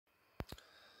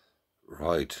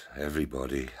Right,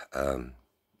 everybody, I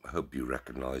hope you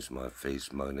recognise my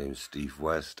face. My name's Steve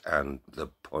West, and the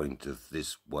point of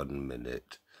this 1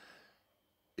 minute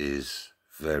is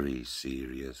very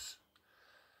serious.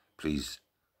 Please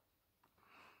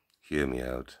hear me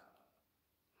out.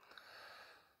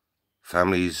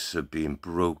 Families are being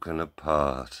broken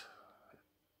apart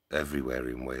everywhere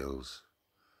in Wales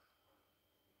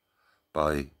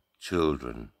by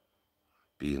children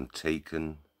being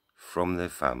taken from their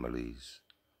families,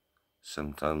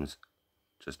 sometimes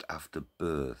just after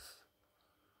birth,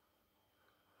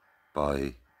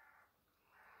 by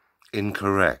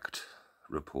incorrect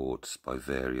reports by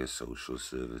various social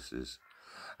services,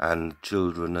 and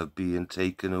children are being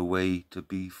taken away to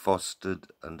be fostered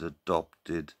and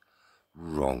adopted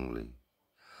wrongly.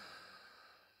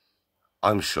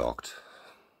 I'm shocked.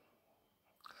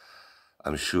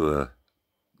 I'm sure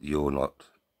you're not.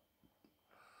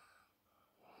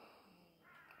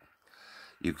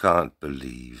 You can't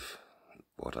believe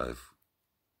what I've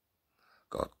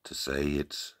got to say.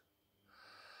 It's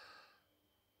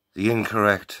the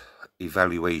incorrect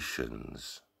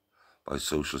evaluations by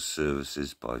social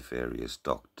services, by various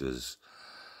doctors,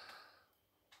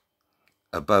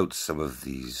 about some of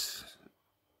these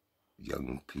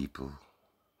young people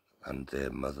and their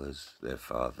mothers, their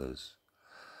fathers,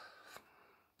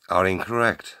 are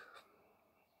incorrect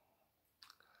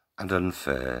and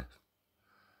unfair,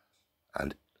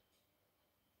 and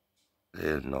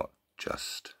they're not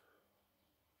just.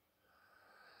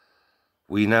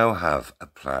 We now have a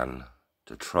plan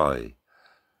to try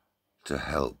to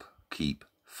help keep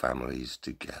families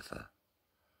together.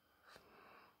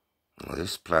 Now,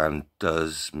 this plan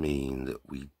does mean that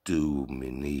we do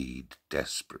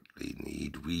desperately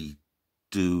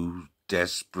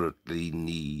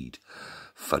need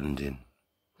funding.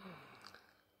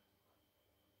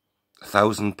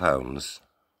 £1,000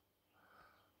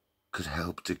 could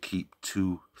help to keep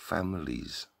two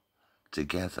families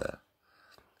together,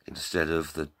 instead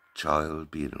of the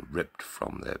child being ripped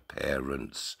from their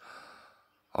parents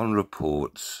on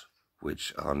reports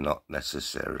which are not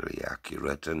necessarily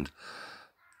accurate. And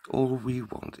all we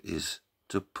want is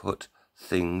to put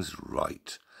things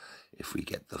right. If we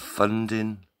get the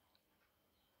funding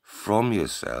from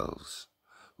yourselves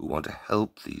who want to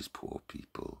help these poor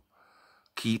people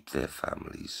keep their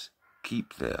families,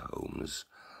 keep their homes,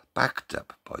 backed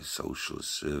up by social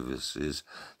services,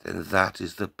 then that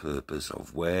is the purpose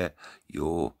of where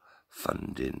your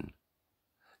funding,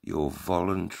 your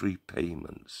voluntary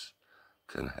payments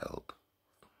can help.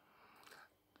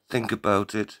 Think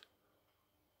about it.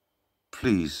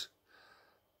 Please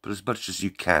put as much as you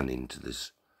can into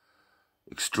this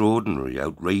extraordinary,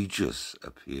 outrageous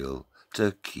appeal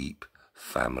to keep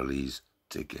families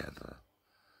together.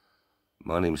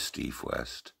 My name's Steve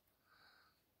West.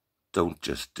 Don't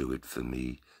just do it for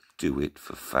me, do it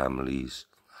for families,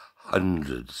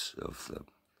 hundreds of them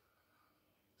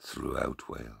throughout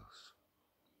Wales.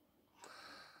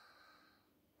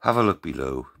 Have a look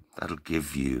below. That'll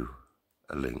give you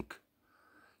a link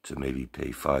to maybe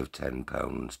pay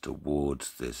 £5–10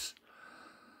 towards this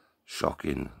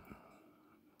shocking,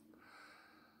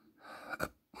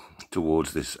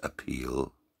 towards this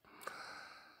appeal.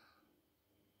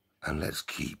 And let's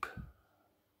keep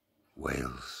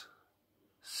Wales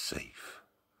safe.